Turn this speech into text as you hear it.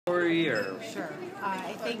story or? Sure.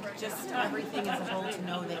 I think just everything as a whole to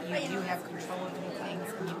know that you do have control over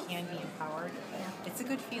things and you can be empowered. It's a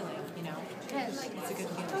good feeling, you know. It is. It's a good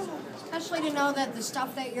feeling. Especially to know that the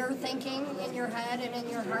stuff that you're thinking in your head and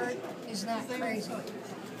in your heart is not crazy.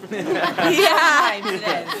 Yeah, it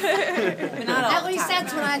is. But not all At the least time.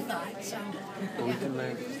 that's what I thought. So. We can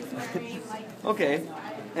learn. Okay,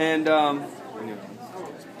 and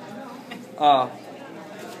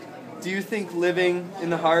do you think living in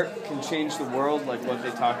the heart can change the world, like what they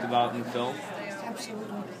talked about in the film? Absolutely.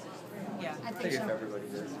 Yeah. I think so. Everybody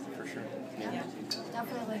did, for sure. Yeah,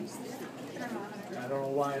 definitely. I don't know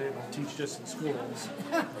why they don't teach this in schools.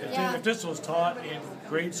 Yeah. If this was taught in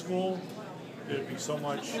grade school, there'd be so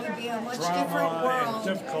much It would be a much different drama world.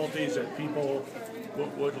 and difficulties that people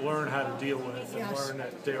would learn how to deal with and Yes. learn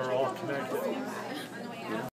that they are all connected.